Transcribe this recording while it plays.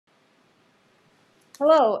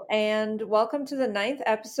Hello, and welcome to the ninth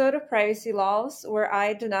episode of Privacy Laws, where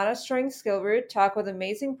I, Donata Strang Skillroot, talk with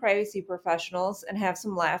amazing privacy professionals and have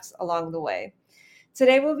some laughs along the way.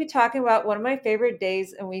 Today, we'll be talking about one of my favorite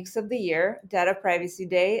days and weeks of the year, Data Privacy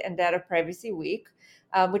Day and Data Privacy Week,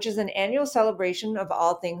 which is an annual celebration of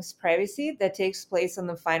all things privacy that takes place on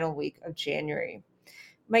the final week of January.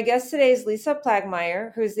 My guest today is Lisa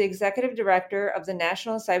Plaggemier, who is the Executive Director of the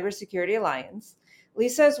National Cybersecurity Alliance.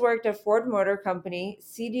 Lisa has worked at Ford Motor Company,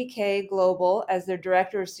 CDK Global as their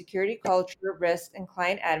Director of Security Culture, Risk, and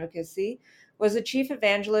Client Advocacy, was the Chief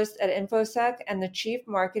Evangelist at InfoSec, and the Chief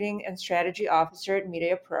Marketing and Strategy Officer at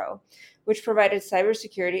Media Pro, which provided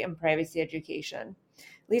cybersecurity and privacy education.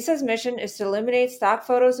 Lisa's mission is to eliminate stock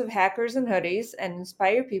photos of hackers and hoodies and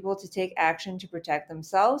inspire people to take action to protect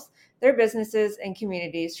themselves, their businesses, and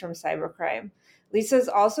communities from cybercrime. Lisa is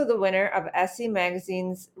also the winner of SC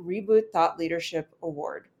Magazine's Reboot Thought Leadership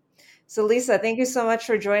Award. So, Lisa, thank you so much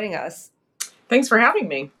for joining us. Thanks for having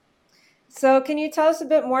me. So, can you tell us a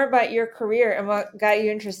bit more about your career and what got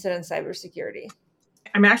you interested in cybersecurity?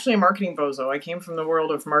 I'm actually a marketing bozo. I came from the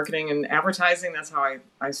world of marketing and advertising. That's how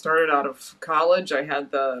I started out of college. I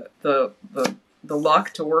had the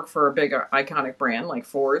luck to work for a big iconic brand like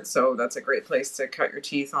Ford, so that's a great place to cut your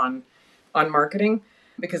teeth on marketing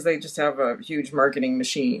because they just have a huge marketing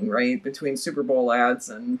machine, right? Between Super Bowl ads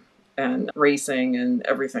and racing and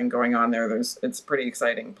everything going on there. It's a pretty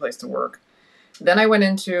exciting place to work. Then I went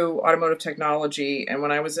into automotive technology, and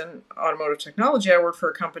when I was in automotive technology, I worked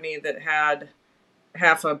for a company that had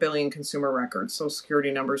 500 million consumer records, social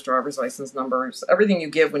security numbers, driver's license numbers, everything you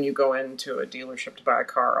give when you go into a dealership to buy a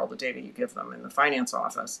car, all the data you give them in the finance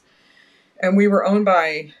office. And we were owned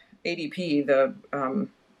by ADP, the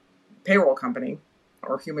payroll company,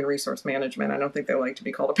 or human resource management. I don't think they like to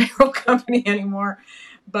be called a payroll company anymore.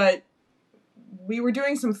 But we were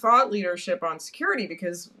doing some thought leadership on security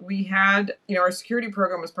because we had, our security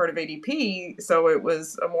program was part of ADP. So it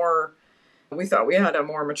was we thought we had a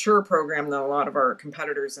more mature program than a lot of our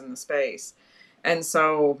competitors in the space. And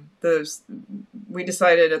so we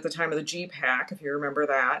decided at the time of the Jeep hack, if you remember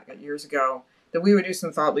that years ago, that we would do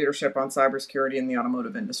some thought leadership on cybersecurity in the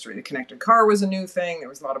automotive industry. The connected car was a new thing. There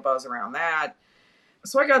was a lot of buzz around that.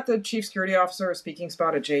 So I got the chief security officer a speaking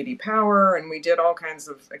spot at JD Power, and we did all kinds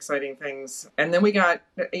of exciting things. And then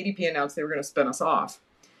ADP announced they were going to spin us off.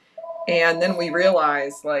 And then we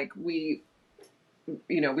realized, we've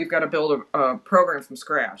got to build a program from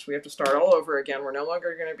scratch. We have to start all over again. We're no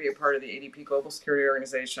longer going to be a part of the ADP Global Security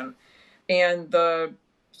Organization. And the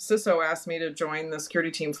CISO asked me to join the security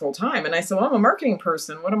team full time. And I said, well, I'm a marketing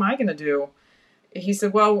person. What am I going to do? He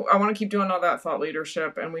said, well, I want to keep doing all that thought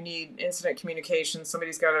leadership, and we need incident communication.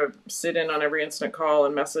 Somebody's got to sit in on every incident call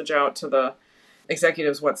and message out to the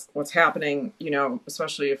executives what's happening,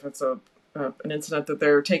 especially if it's an incident that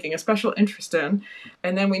they're taking a special interest in.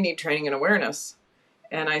 And then we need training and awareness.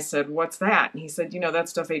 And I said, what's that? And he said, that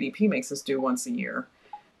stuff ADP makes us do once a year.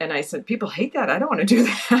 And I said, people hate that. I don't want to do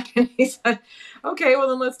that. And he said, okay, well,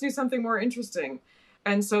 then let's do something more interesting.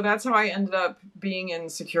 And so that's how I ended up being in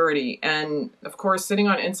security. And of course, sitting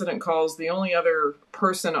on incident calls, the only other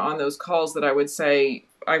person on those calls that I would say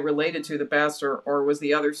I related to the best or was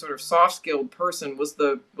the other sort of soft-skilled person was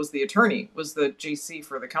the attorney, was the GC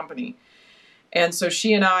for the company. And so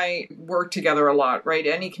she and I worked together a lot, right?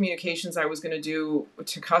 Any communications I was going to do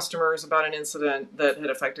to customers about an incident that had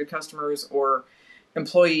affected customers or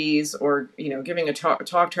employees, or giving a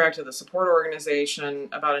talk track to the support organization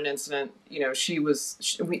about an incident, she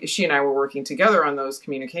and I were working together on those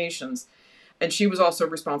communications, and she was also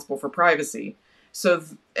responsible for privacy. So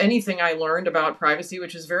anything I learned about privacy,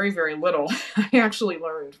 which is very, very little, I actually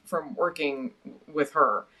learned from working with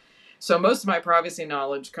her. So most of my privacy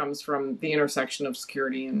knowledge comes from the intersection of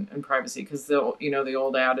security and privacy, because the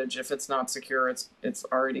old adage, if it's not secure, it's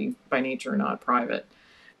already by nature not private.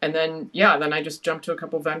 And then I just jumped to a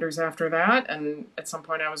couple vendors after that. And at some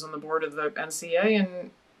point I was on the board of the NCA,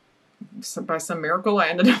 and by some miracle, I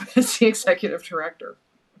ended up as the executive director.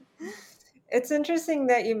 It's interesting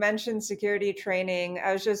that you mentioned security training.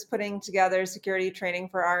 I was just putting together security training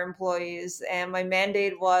for our employees, and my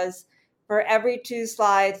mandate was for every 2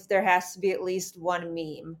 slides, there has to be at least one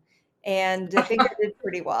meme. And I think I did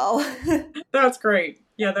pretty well. That's great.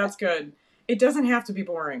 Yeah, that's good. It doesn't have to be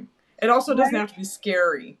boring. It also doesn't have to be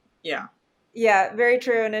scary. Yeah. Yeah, very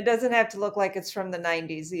true. And it doesn't have to look like it's from the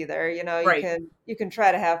 90s either. Right. You can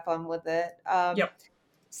try to have fun with it. Yep.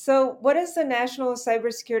 So what does the National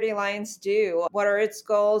Cybersecurity Alliance do? What are its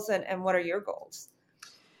goals, and what are your goals?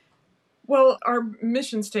 Well, our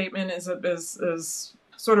mission statement is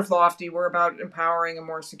sort of lofty. We're about empowering a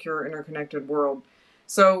more secure, interconnected world.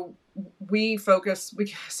 So we focus,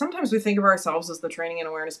 sometimes we think of ourselves as the training and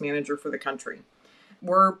awareness manager for the country.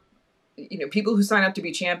 We're, people who sign up to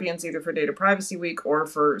be champions either for Data Privacy Week or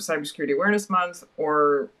for Cybersecurity Awareness Month,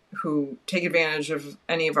 or who take advantage of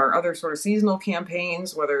any of our other sort of seasonal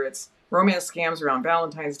campaigns, whether it's romance scams around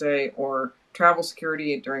Valentine's Day or travel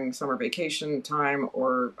security during summer vacation time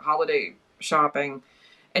or holiday shopping.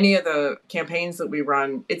 Any of the campaigns that we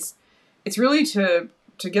run, it's really to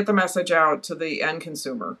get the message out to the end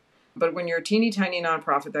consumer. But when you're a teeny tiny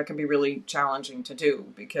nonprofit, that can be really challenging to do,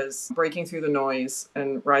 because breaking through the noise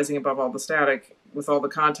and rising above all the static with all the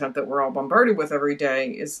content that we're all bombarded with every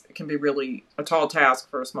day can be really a tall task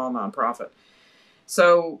for a small nonprofit.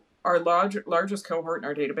 So our largest cohort in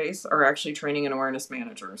our database are actually training and awareness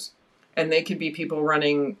managers. And they could be people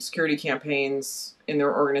running security campaigns in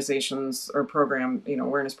their organizations or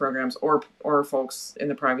awareness programs, or folks in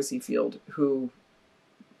the privacy field who,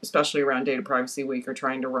 especially around Data Privacy Week, are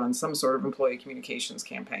trying to run some sort of employee communications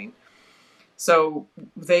campaign. So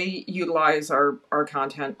they utilize our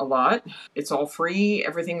content a lot. It's all free.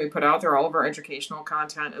 Everything we put out there, all of our educational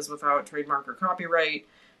content is without trademark or copyright.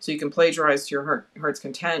 So you can plagiarize to your heart's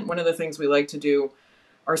content. One of the things we like to do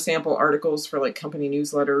are sample articles for like company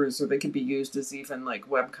newsletters, or they could be used as even like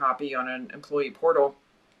web copy on an employee portal.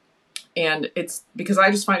 And it's because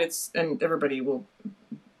I just find and everybody will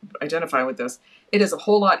identify with this, it is a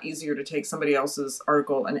whole lot easier to take somebody else's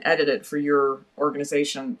article and edit it for your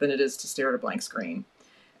organization than it is to stare at a blank screen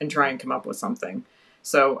and try and come up with something.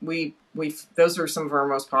 So we those are some of our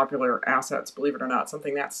most popular assets, believe it or not.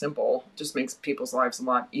 Something that simple just makes people's lives a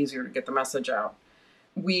lot easier to get the message out.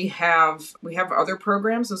 We have other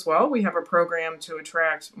programs as well. We have a program to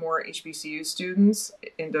attract more HBCU students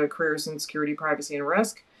into careers in security, privacy, and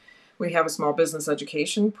risk. We have a small business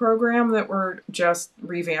education program that we're just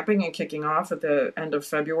revamping and kicking off at the end of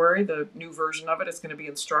February. The new version of it is going to be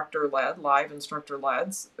instructor-led, live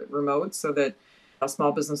instructor-led, remote, so that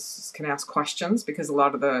small businesses can ask questions, because a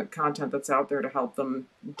lot of the content that's out there to help them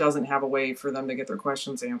doesn't have a way for them to get their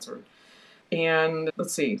questions answered. And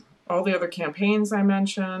let's see, all the other campaigns I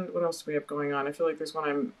mentioned. What else do we have going on? I feel like there's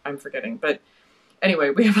one I'm forgetting. But anyway,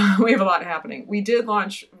 we have a lot happening. We did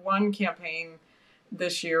launch one campaign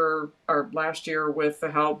this year or last year with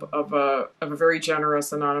the help of a very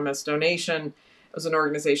generous anonymous donation. It was an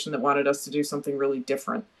organization that wanted us to do something really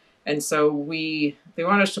different. And so they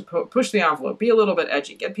wanted us to push the envelope, be a little bit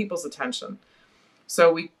edgy, get people's attention.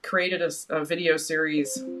 So we created a video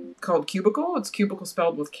series called Cubicle. It's Cubicle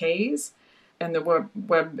spelled with K's. And the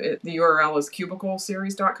URL is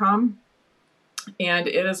cubicleseries.com. And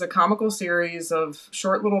it is a comical series of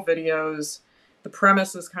short little videos. The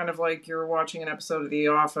premise is kind of like you're watching an episode of The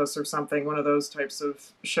Office or something, one of those types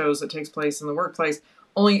of shows that takes place in the workplace,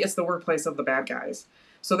 only it's the workplace of the bad guys.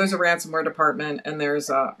 So there's a ransomware department, and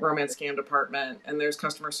there's a romance scam department, and there's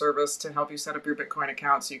customer service to help you set up your Bitcoin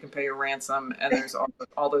account so you can pay your ransom, and there's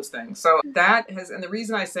all those things. So and the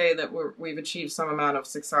reason I say that we've achieved some amount of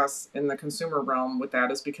success in the consumer realm with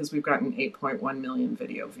that is because we've gotten 8.1 million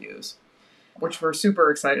video views, which we're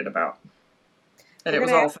super excited about. And it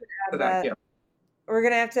was all for that gift. We're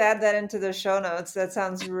going to have to add that into the show notes. That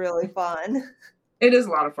sounds really fun. It is a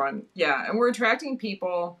lot of fun. Yeah. And we're attracting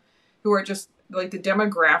people who are just like, the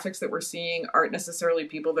demographics that we're seeing aren't necessarily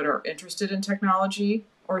people that are interested in technology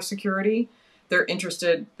or security. They're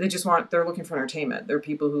looking for entertainment. They're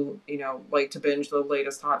people who, like to binge the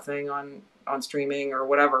latest hot thing on streaming or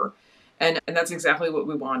whatever. And that's exactly what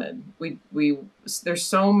we wanted. There's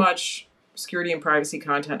so much security and privacy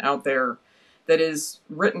content out there that is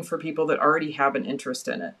written for people that already have an interest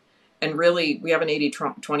in it. And really, we have an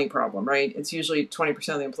 80-20 problem, right? It's usually 20%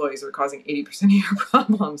 of the employees that are causing 80% of your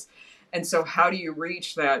problems. And so how do you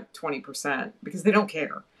reach that 20%? Because they don't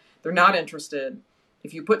care. They're not interested.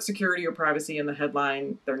 If you put security or privacy in the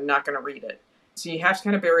headline, they're not going to read it. So you have to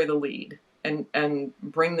kind of bury the lead and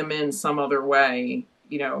bring them in some other way,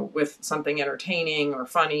 with something entertaining or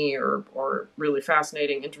funny or really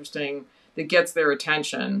fascinating, interesting, that gets their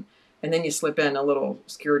attention. And then you slip in a little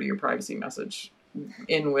security or privacy message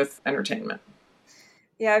in with entertainment.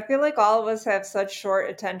 Yeah, I feel like all of us have such short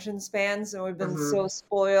attention spans, and we've been so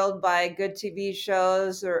spoiled by good TV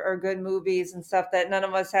shows or good movies and stuff that none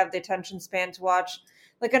of us have the attention span to watch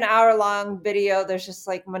like an hour-long video that's just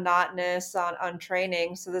like monotonous on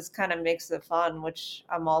training. So this kind of makes it fun, which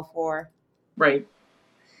I'm all for. Right.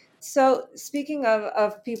 So speaking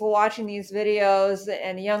of people watching these videos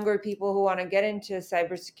and younger people who want to get into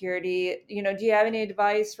cybersecurity, do you have any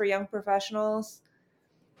advice for young professionals?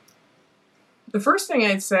 The first thing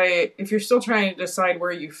I'd say, if you're still trying to decide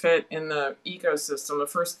where you fit in the ecosystem, the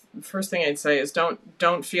first thing I'd say is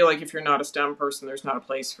don't feel like if you're not a STEM person, there's not a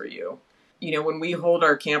place for you. When we hold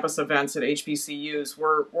our campus events at HBCUs,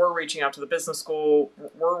 we're reaching out to the business school.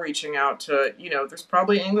 We're reaching out to, there's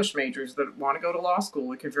probably English majors that want to go to law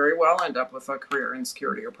school. It could very well end up with a career in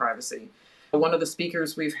security or privacy. One of the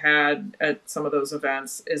speakers we've had at some of those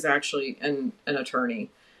events is actually an attorney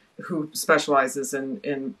who specializes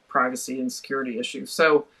in privacy and security issues.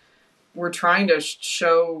 So we're trying to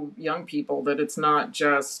show young people that it's not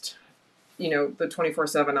just, the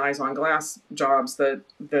 24/7 eyes on glass jobs that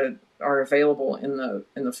are available in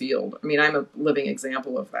the field. I mean, I'm a living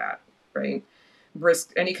example of that, right?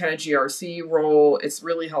 Risk any kind of GRC role. It's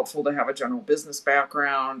really helpful to have a general business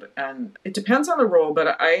background, and it depends on the role.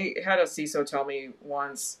 But I had a CISO tell me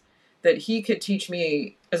once that he could teach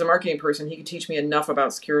me, as a marketing person, he could teach me enough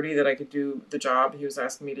about security that I could do the job he was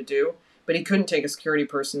asking me to do. But he couldn't take a security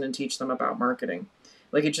person and teach them about marketing.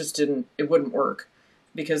 Like it wouldn't work.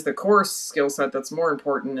 Because the core skill set that's more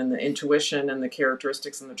important and the intuition and the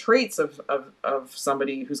characteristics and the traits of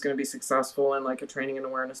somebody who's going to be successful in like a training and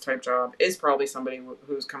awareness type job is probably somebody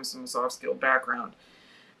who comes from a soft skill background.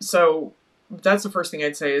 So that's the first thing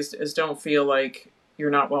I'd say is don't feel like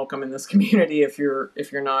you're not welcome in this community if you're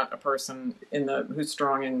not a person who's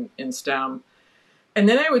strong in STEM. And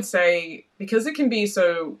then I would say, because it can be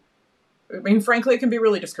so, I mean, frankly, it can be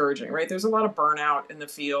really discouraging, right? There's a lot of burnout in the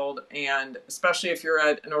field, and especially if you're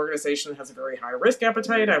at an organization that has a very high risk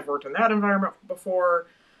appetite. I've worked in that environment before.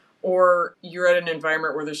 Or you're at an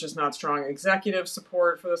environment where there's just not strong executive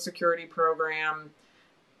support for the security program.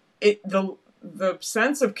 The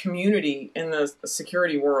sense of community in the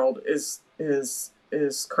security world is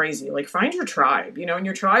crazy. Like, find your tribe, and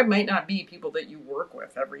your tribe might not be people that you work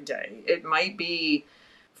with every day. It might be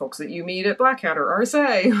folks that you meet at Black Hat or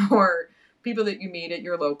RSA, or people that you meet at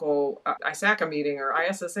your local ISACA meeting or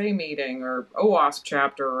ISSA meeting or OWASP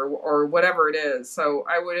chapter or whatever it is. So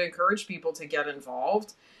I would encourage people to get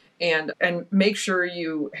involved and make sure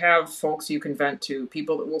you have folks you can vent to,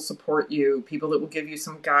 people that will support you, people that will give you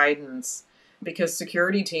some guidance, because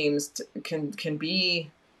security teams can be,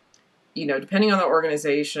 depending on the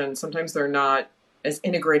organization, sometimes they're not as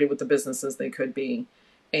integrated with the business as they could be.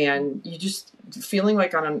 And you just feeling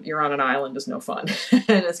like you're on an island is no fun.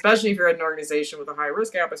 And especially if you're at an organization with a high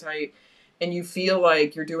risk appetite and you feel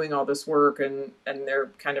like you're doing all this work and they're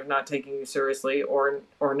kind of not taking you seriously or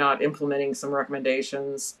not implementing some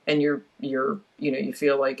recommendations, and you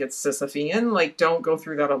feel like it's Sisyphean, like, don't go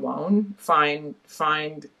through that alone. Find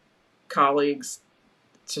colleagues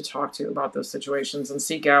to talk to about those situations and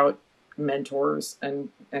seek out mentors and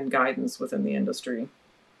guidance within the industry.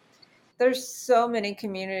 There's so many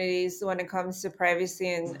communities when it comes to privacy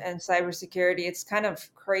and cybersecurity. It's kind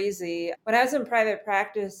of crazy. When I was in private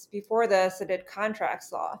practice before this, I did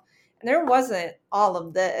contracts law. And there wasn't all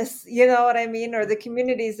of this, you know what I mean? Or the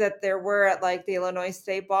communities that there were at like the Illinois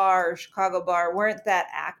State Bar or Chicago Bar weren't that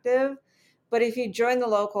active. But if you join the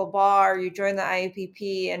local bar, you join the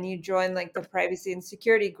IAPP, and you join like the privacy and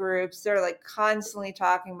security groups, they're like constantly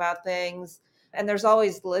talking about things. And there's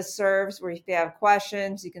always listservs where if you have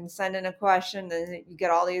questions, you can send in a question and you get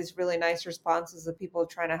all these really nice responses of people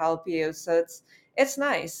trying to help you. So it's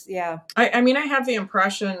nice. Yeah. I mean, I have the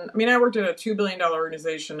impression, I worked at a $2 billion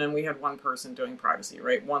organization and we had one person doing privacy,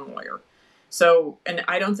 right? One lawyer. So, and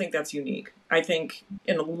I don't think that's unique. I think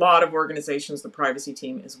in a lot of organizations, the privacy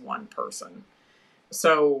team is one person.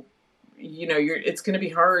 So, it's going to be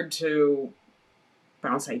hard to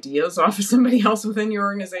bounce ideas off of somebody else within your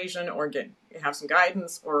organization or have some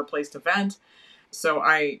guidance or a place to vent. So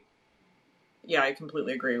I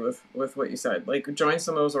completely agree with what you said. Like, join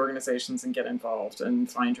some of those organizations and get involved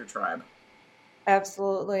and find your tribe.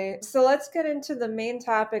 Absolutely. So let's get into the main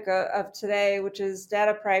topic of today, which is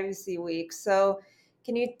Data Privacy Week. So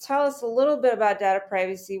can you tell us a little bit about Data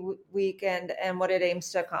Privacy Week and what it aims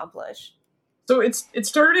to accomplish? So it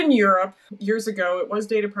started in Europe years ago. It was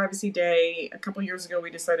Data Privacy Day. A couple years ago, we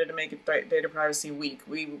decided to make it Data Privacy Week.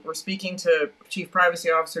 We were speaking to chief privacy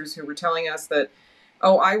officers who were telling us that,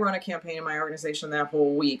 I run a campaign in my organization that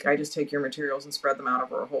whole week. I just take your materials and spread them out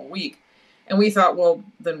over a whole week. And we thought, well,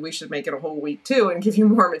 then we should make it a whole week too and give you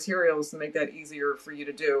more materials to make that easier for you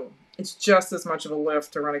to do. It's just as much of a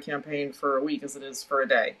lift to run a campaign for a week as it is for a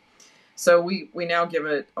day. So we now give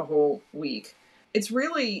it a whole week. It's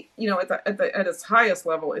really, at its highest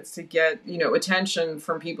level, it's to get, attention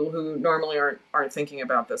from people who normally aren't thinking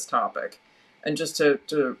about this topic, and just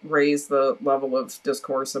to raise the level of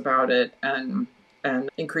discourse about it and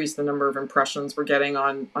increase the number of impressions we're getting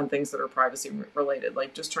on things that are privacy related,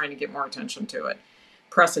 like just trying to get more attention to it.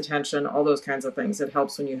 press attention, all those kinds of things. It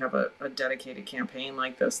helps when you have a dedicated campaign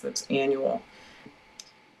like this that's annual.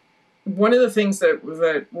 One of the things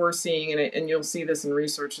that we're seeing, and you'll see this in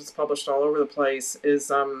research that's published all over the place,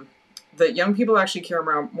 is that young people actually care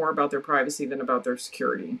more about their privacy than about their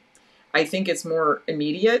security. I think it's more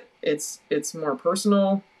immediate. It's more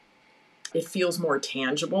personal. It feels more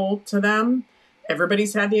tangible to them.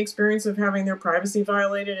 Everybody's had the experience of having their privacy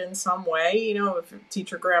violated in some way. If a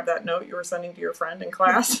teacher grabbed that note you were sending to your friend in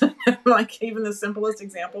class, like even the simplest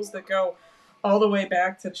examples that go all the way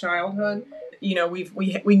back to childhood.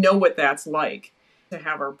 We know what that's like to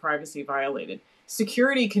have our privacy violated.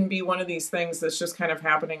 Security can be one of these things that's just kind of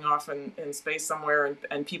happening off in space somewhere,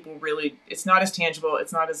 and people really, it's not as tangible,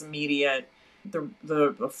 it's not as immediate.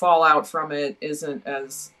 The fallout from it isn't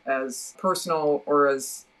as personal or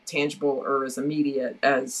as tangible or as immediate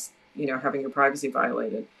as having your privacy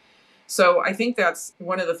violated. So I think that's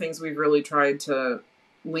one of the things we've really tried to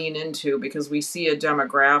lean into, because we see a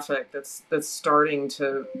demographic that's starting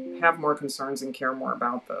to have more concerns and care more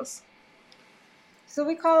about this. So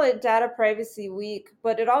we call it Data Privacy Week,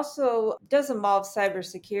 but it also does involve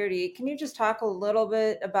cybersecurity. Can you just talk a little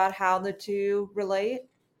bit about how the two relate?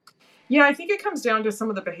 Yeah, I think it comes down to some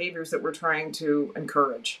of the behaviors that we're trying to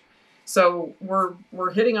encourage. So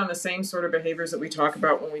we're hitting on the same sort of behaviors that we talk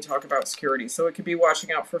about when we talk about security. So it could be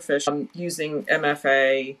watching out for phishing, using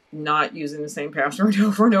MFA, not using the same password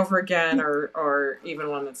over and over again, or even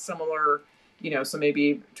one that's similar. So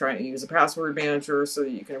maybe trying to use a password manager so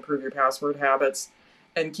that you can improve your password habits,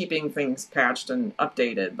 and keeping things patched and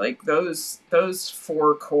updated. Like those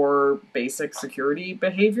four core basic security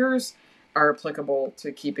behaviors are applicable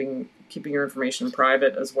to keeping your information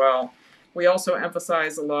private as well. We also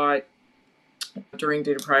emphasize a lot during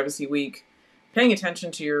Data Privacy Week, paying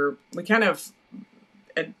attention to we kind of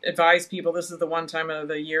advise people, this is the one time of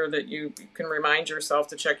the year that you can remind yourself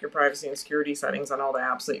to check your privacy and security settings on all the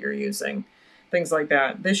apps that you're using, things like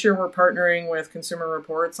that. This year we're partnering with Consumer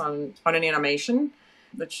Reports on an animation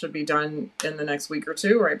that should be done in the next week or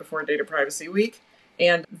two, right before Data Privacy Week.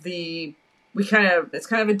 And it's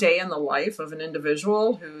kind of a day in the life of an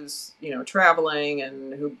individual who's traveling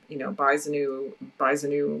and who buys a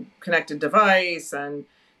new connected device and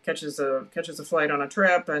catches a flight on a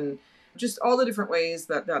trip, and just all the different ways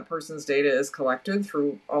that person's data is collected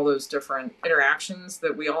through all those different interactions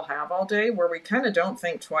that we all have all day, where we kind of don't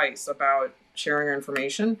think twice about sharing our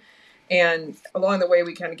information. And along the way,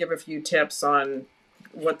 we kind of give a few tips on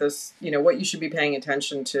what you should be paying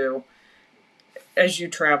attention to as you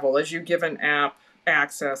travel, as you give an app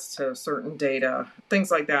access to certain data,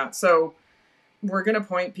 things like that. So we're going to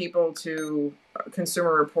point people to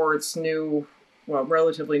Consumer Reports'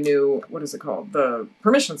 relatively new, what is it called? The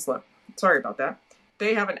permission slip. Sorry about that.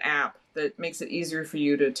 They have an app that makes it easier for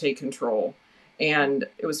you to take control. And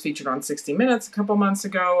it was featured on 60 Minutes a couple months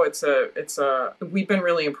ago. We've been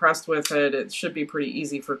really impressed with it. It should be pretty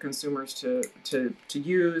easy for consumers to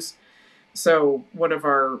use. So one of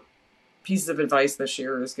our pieces of advice this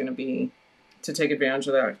year is going to be to take advantage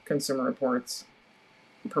of that Consumer Reports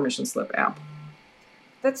permission slip app.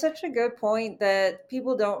 That's such a good point, that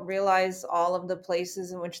people don't realize all of the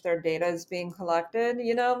places in which their data is being collected.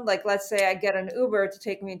 Like let's say I get an Uber to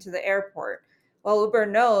take me to the airport. Well, Uber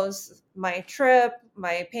knows my trip,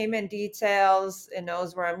 my payment details, it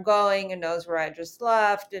knows where I'm going, it knows where I just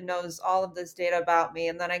left, it knows all of this data about me.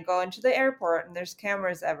 And then I go into the airport and there's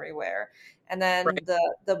cameras everywhere. And then Right.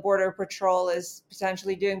 the border patrol is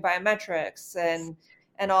potentially doing biometrics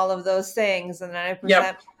and all of those things. And then I Yep.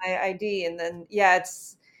 present my ID. And then, yeah,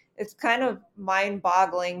 it's kind of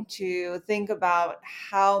mind-boggling to think about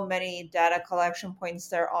how many data collection points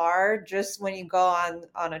there are just when you go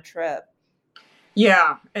on a trip.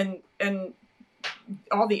 Yeah. And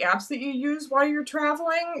all the apps that you use while you're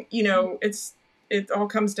traveling, it all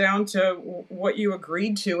comes down to what you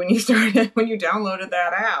agreed to when you downloaded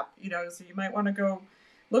that app. So you might want to go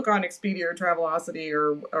look on Expedia or Travelocity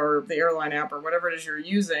or the airline app or whatever it is you're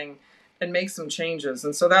using and make some changes.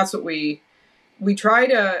 And so that's what we try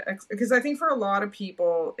to, because I think for a lot of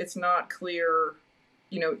people it's not clear.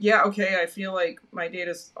 Yeah, okay, I feel like my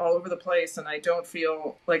data's all over the place and I don't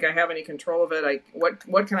feel like I have any control of it.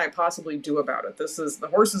 What can I possibly do about it? The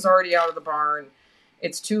horse is already out of the barn.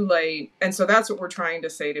 It's too late. And so that's what we're trying to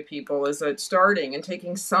say to people, is that starting and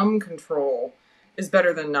taking some control is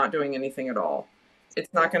better than not doing anything at all.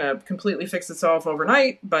 It's not going to completely fix itself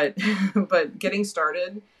overnight, but but getting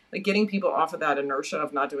started, like getting people off of that inertia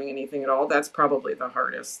of not doing anything at all, that's probably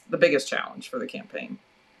the biggest challenge for the campaign.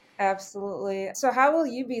 Absolutely. So how will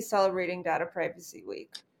you be celebrating Data Privacy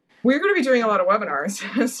Week? We're going to be doing a lot of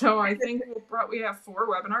webinars. So I think we have 4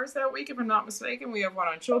 webinars that week, if I'm not mistaken. We have one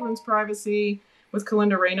on children's privacy with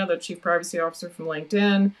Kalinda Reyna, the Chief Privacy Officer from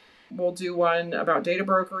LinkedIn. We'll do one about data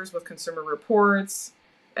brokers with Consumer Reports.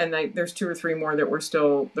 And there's 2 or 3 more that we're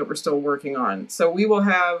still working on. So we will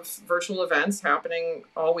have virtual events happening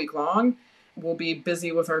all week long. We'll be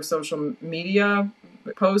busy with our social media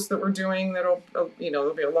posts that we're doing. There'll be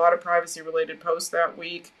a lot of privacy related posts that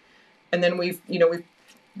week. And then we've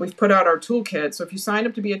put out our toolkit. So if you sign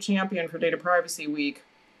up to be a champion for Data Privacy Week,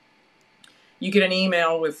 you get an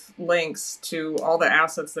email with links to all the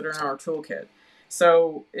assets that are in our toolkit.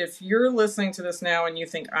 So if you're listening to this now and you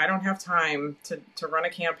think, I don't have time to run a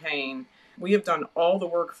campaign, we have done all the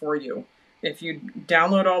work for you. If you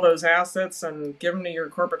download all those assets and give them to your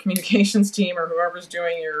corporate communications team or whoever's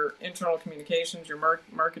doing your internal communications, your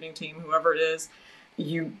marketing team, whoever it is,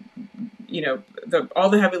 all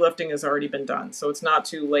the heavy lifting has already been done. So it's not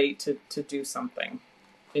too late to do something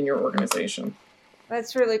in your organization.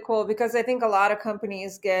 That's really cool, because I think a lot of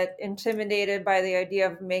companies get intimidated by the idea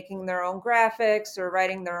of making their own graphics or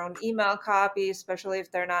writing their own email copy, especially if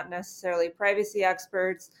they're not necessarily privacy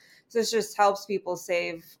experts. So this just helps people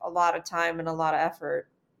save a lot of time and a lot of effort.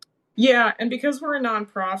 Yeah, and because we're a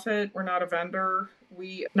nonprofit, we're not a vendor.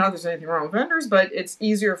 Not that there's anything wrong with vendors, but it's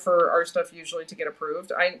easier for our stuff usually to get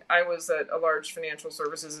approved. I was at a large financial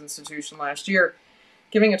services institution last year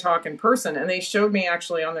giving a talk in person, and they showed me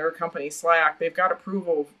actually on their company Slack, they've got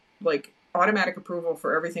approval, like automatic approval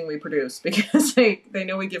for everything we produce, because they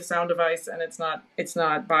know we give sound advice and it's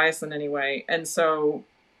not biased in any way. And so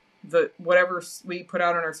whatever we put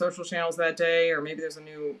out on our social channels that day, or maybe there's a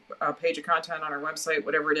new page of content on our website,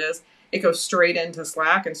 whatever it is, it goes straight into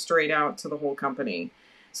Slack and straight out to the whole company.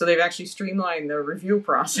 So they've actually streamlined the review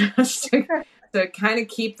process to kind of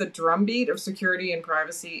keep the drumbeat of security and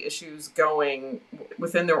privacy issues going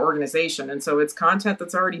within their organization. And so it's content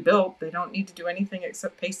that's already built. They don't need to do anything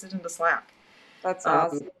except paste it into Slack. That's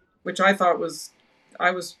awesome. Which I was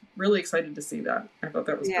really excited to see that. I thought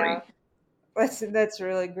that was great. That's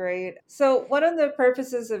really great. So one of the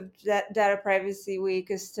purposes of Data Privacy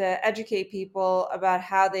Week is to educate people about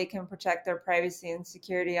how they can protect their privacy and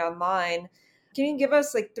security online. Can you give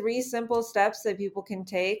us 3 simple steps that people can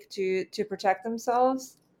take to protect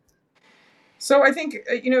themselves? So I think,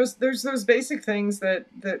 there's those basic things that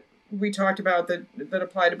we talked about that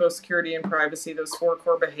apply to both security and privacy, those 4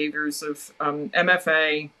 core behaviors of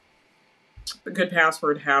MFA, good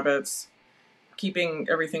password habits, keeping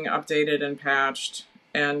everything updated and patched,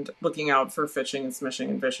 and looking out for phishing and smishing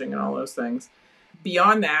and phishing and all those things.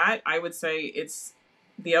 Beyond that, I would say it's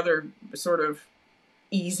the other sort of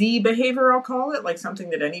easy behavior, I'll call it, like something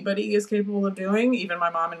that anybody is capable of doing, even my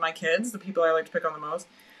mom and my kids, the people I like to pick on the most,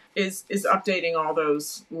 is updating all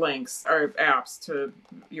those links or apps to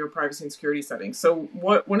your privacy and security settings. So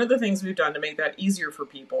one of the things we've done to make that easier for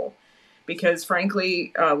people, because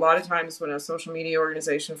frankly, a lot of times when a social media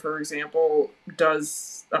organization, for example,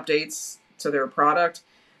 does updates to their product,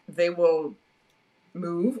 they will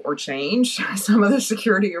move or change some of the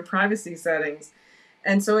security or privacy settings.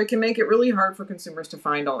 And so it can make it really hard for consumers to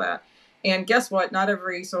find all that. And guess what? Not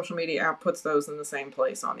every social media app puts those in the same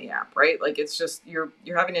place on the app, right? Like it's just, you're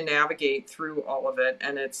having to navigate through all of it,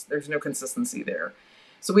 and there's no consistency there.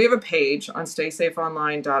 So we have a page on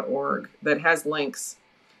staysafeonline.org that has links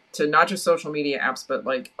to not just social media apps, but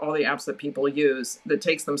like all the apps that people use, that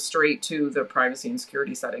takes them straight to the privacy and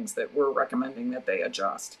security settings that we're recommending that they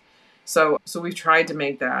adjust. So we've tried to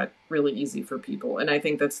make that really easy for people. And I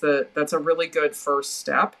think that's a really good first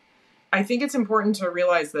step. I think it's important to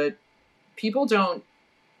realize that people don't,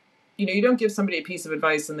 you don't give somebody a piece of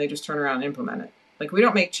advice and they just turn around and implement it. Like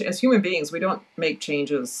as human beings, we don't make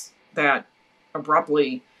changes that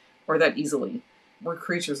abruptly or that easily. We're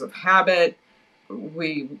creatures of habit.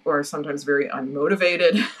 We are sometimes very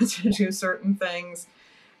unmotivated to do certain things.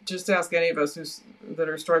 Just ask any of us that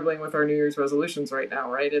are struggling with our New Year's resolutions right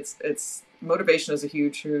now, right? It's motivation is a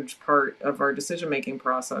huge part of our decision-making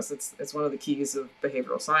process. It's one of the keys of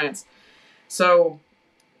behavioral science. So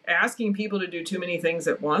asking people to do too many things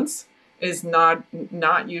at once is not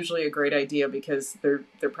usually a great idea, because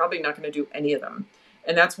they're probably not going to do any of them.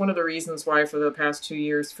 And that's one of the reasons why for the past 2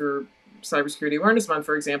 years for Cybersecurity Awareness Month,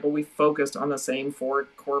 for example, we focused on the same 4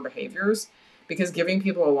 core behaviors, because giving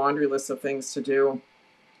people a laundry list of things to do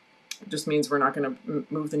just means we're not going to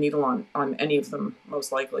move the needle on any of them,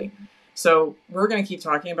 most likely. So we're going to keep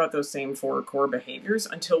talking about those same 4 core behaviors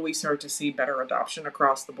until we start to see better adoption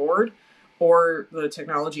across the board, or the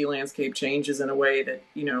technology landscape changes in a way that,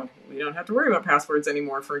 we don't have to worry about passwords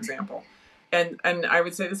anymore, for example. And I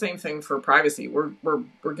would say the same thing for privacy. We're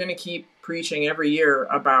going to keep preaching every year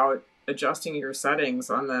about adjusting your settings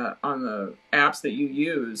on the apps that you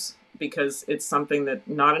use, because it's something that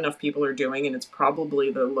not enough people are doing, and it's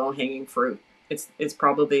probably the low hanging fruit. It's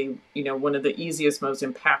probably, one of the easiest, most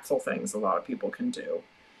impactful things a lot of people can do.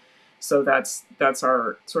 So that's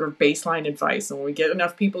our sort of baseline advice. And when we get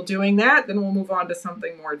enough people doing that, then we'll move on to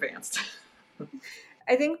something more advanced.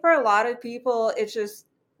 I think for a lot of people, it's just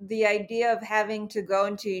the idea of having to go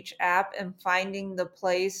into each app and finding the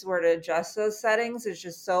place where to adjust those settings is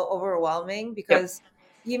just so overwhelming, Yep. because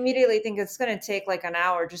you immediately think it's going to take like an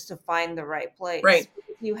hour just to find the right place. Right.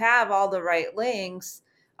 If you have all the right links,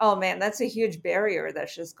 oh man, that's a huge barrier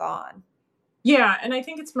that's just gone. Yeah, and I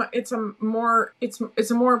think it's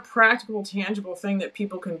a more practical, tangible thing that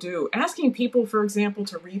people can do. Asking people, for example,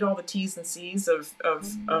 to read all the T's and C's of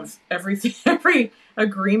everything, every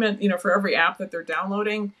agreement, for every app that they're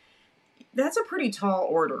downloading, that's a pretty tall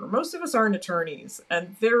order. Most of us aren't attorneys,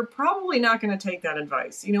 and they're probably not going to take that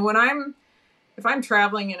advice. If I'm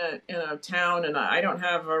traveling in a town and I don't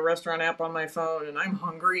have a restaurant app on my phone and I'm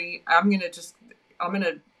hungry, I'm gonna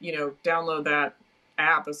download that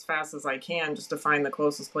app as fast as I can just to find the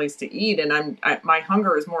closest place to eat. And my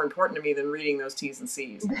hunger is more important to me than reading those T's and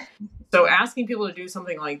C's. So asking people to do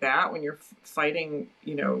something like that when you're fighting,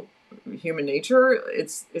 human nature,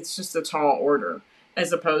 it's just a tall order,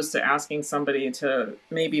 as opposed to asking somebody to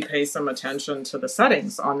maybe pay some attention to the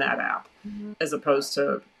settings on that app, as opposed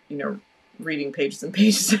to, reading pages and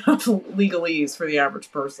pages of legalese for the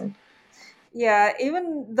average person. Yeah,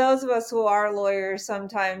 even those of us who are lawyers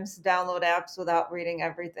sometimes download apps without reading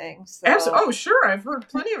everything. So, Oh, sure. I've heard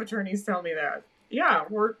plenty of attorneys tell me that. Yeah,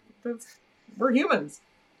 we're humans.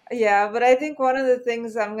 yeah, but I think one of the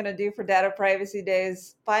things I'm going to do for Data Privacy Day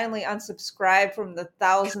is finally unsubscribe from the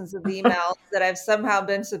thousands of emails that I've somehow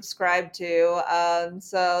been subscribed to.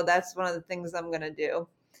 So that's one of the things I'm going to do,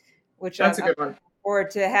 which That's a I'm good one.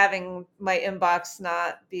 forward to having my inbox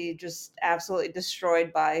not be just absolutely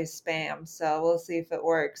destroyed by spam. So we'll see if it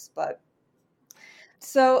works. But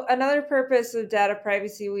so, another purpose of Data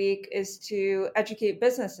Privacy Week is to educate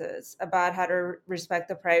businesses about how to respect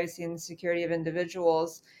the privacy and security of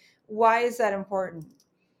individuals. Why is that important?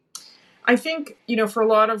 I think, for a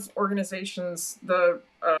lot of organizations, the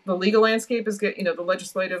legal landscape is the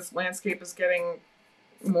legislative landscape is getting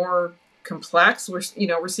more complex. We're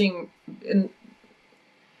seeing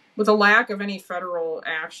with a lack of any federal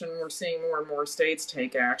action, we're seeing more and more states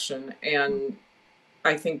take action. And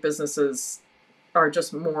I think businesses are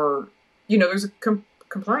just more, there's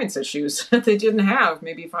compliance issues that they didn't have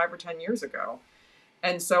maybe 5 or 10 years ago.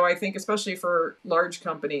 And so I think especially for large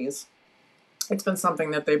companies, it's been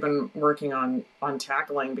something that they've been working on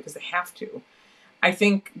tackling because they have to. I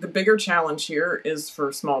think the bigger challenge here is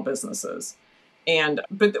for small businesses.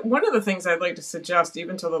 But one of the things I'd like to suggest,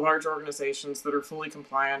 even to the large organizations that are fully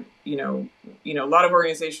compliant, a lot of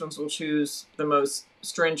organizations will choose the most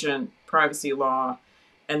stringent privacy law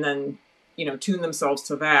and then, tune themselves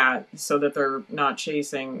to that so that they're not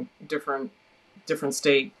chasing different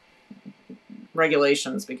state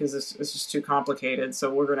regulations, because it's just too complicated.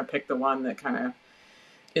 So we're going to pick the one that kind of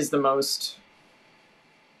is the most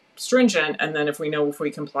stringent. And then if we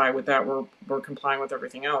comply with that, we're complying with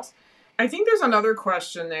everything else. I think there's another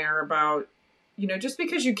question there about, just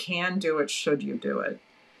because you can do it, should you do it?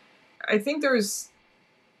 I think that's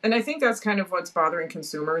kind of what's bothering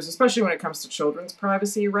consumers, especially when it comes to children's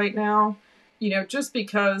privacy right now. Just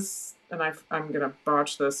because, and I'm going to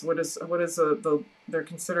botch this. What is they're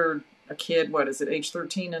considered a kid? What is it? Age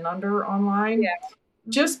 13 and under online? Yeah.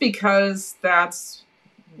 Just because that's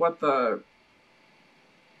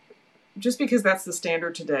just because that's the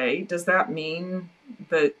standard today, does that mean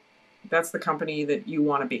that that's the company that you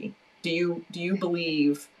want to be? Do you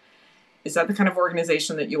believe, is that the kind of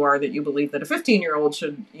organization that you are, that you believe that a 15-year-old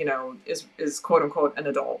should, is quote unquote an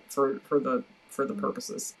adult for the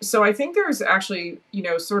purposes? So I think there's actually,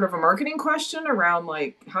 sort of a marketing question around,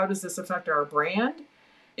 like, how does this affect our brand?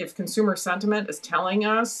 If consumer sentiment is telling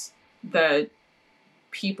us that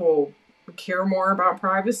people care more about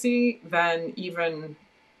privacy than even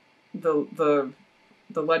the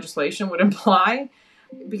legislation would imply,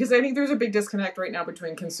 because I think there's a big disconnect right now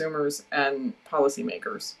between consumers and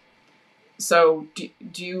policymakers. So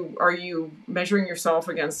are you measuring yourself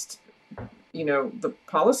against, the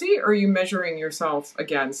policy, or are you measuring yourself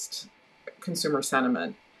against consumer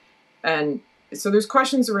sentiment? And so there's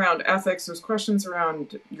questions around ethics, there's questions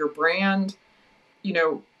around your brand.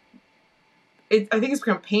 I think it's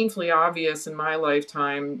become painfully obvious in my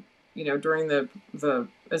lifetime, during the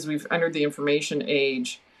as we've entered the information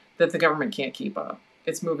age, that the government can't keep up.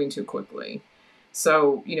 it's moving too quickly.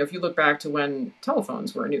 So, if you look back to when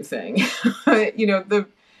telephones were a new thing, the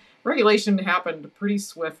regulation happened pretty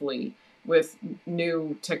swiftly with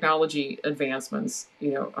new technology advancements,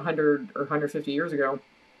 100 or 150 years ago.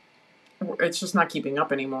 It's just not keeping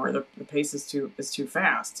up anymore. The pace is too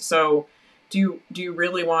fast. So do you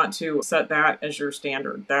really want to set that as your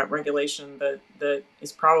standard, that regulation that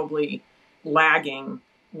is probably lagging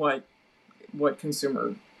what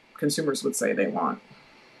consumers would say they want?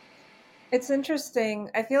 It's interesting.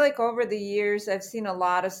 I feel like over the years, I've seen a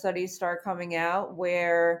lot of studies start coming out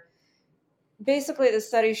where basically the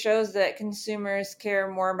study shows that consumers care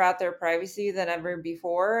more about their privacy than ever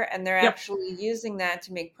before, and they're Yep. actually using that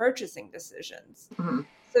to make purchasing decisions. Hmm.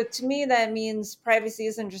 So to me, that means privacy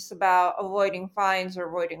isn't just about avoiding fines or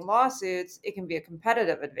avoiding lawsuits, it can be a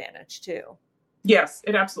competitive advantage too. Yes,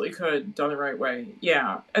 it absolutely could, done the right way.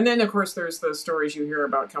 Yeah. And then, of course, there's those stories you hear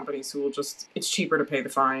about companies who will just, it's cheaper to pay the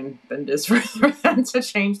fine than it is for them to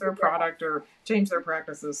change their product or change their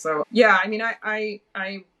practices. So, yeah, I mean, I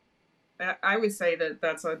would say that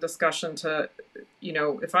that's a discussion to,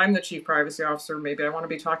 if I'm the chief privacy officer, maybe I want to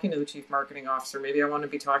be talking to the chief marketing officer. Maybe I want to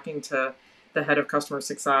be talking to the head of customer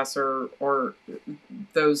success or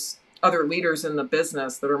those other leaders in the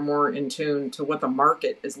business that are more in tune to what the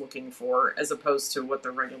market is looking for as opposed to what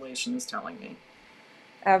the regulation is telling me.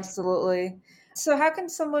 Absolutely. So, how can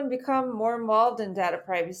someone become more involved in Data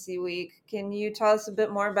Privacy Week? Can you tell us a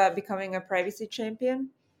bit more about becoming a privacy champion?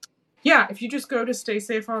 Yeah, if you just go to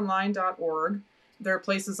staysafeonline.org, there are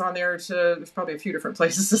places on there there's probably a few different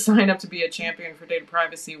places to sign up to be a champion for Data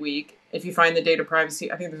Privacy Week. If you find the Data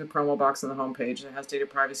Privacy, I think there's a promo box on the homepage that has Data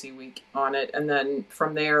Privacy Week on it. And then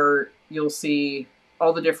from there, you'll see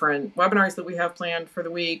all the different webinars that we have planned for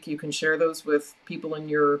the week. You can share those with people in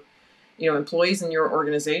your employees in your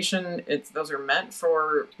organization. Those are meant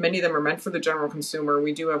for, many of them are meant for the general consumer.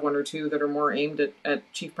 We do have one or two that are more aimed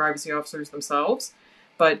at chief privacy officers themselves,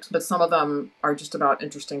 but some of them are just about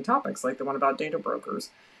interesting topics, like the one about data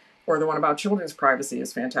brokers, or the one about children's privacy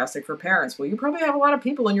is fantastic for parents. Well, you probably have a lot of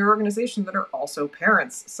people in your organization that are also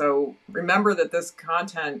parents, so remember that this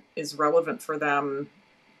content is relevant for them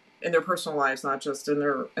in their personal lives, not just in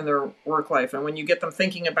their work life. And when you get them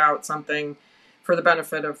thinking about something for the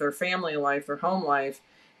benefit of their family life, their home life,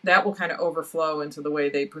 that will kind of overflow into the way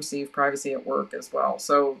they perceive privacy at work as well.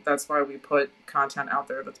 So that's why we put content out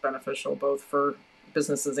there that's beneficial both for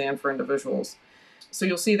businesses and for individuals. So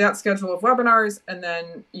you'll see that schedule of webinars, and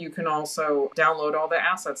then you can also download all the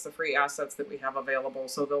assets, the free assets that we have available.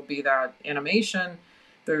 So there'll be that animation.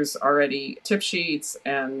 There's already tip sheets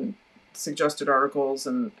and suggested articles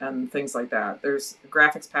and things like that. There's a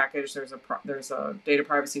graphics package. There's a Data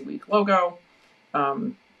Privacy Week logo.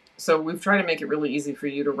 Um, so we've tried to make it really easy for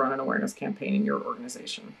you to run an awareness campaign in your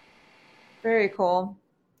organization. Very cool.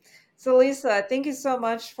 So, Lisa, thank you so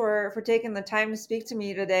much for taking the time to speak to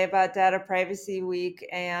me today about Data Privacy Week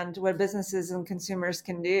and what businesses and consumers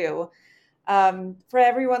can do. For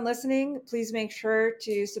everyone listening, please make sure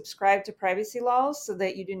to subscribe to Privacy Laws so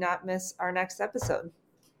that you do not miss our next episode.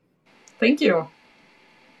 Thank you.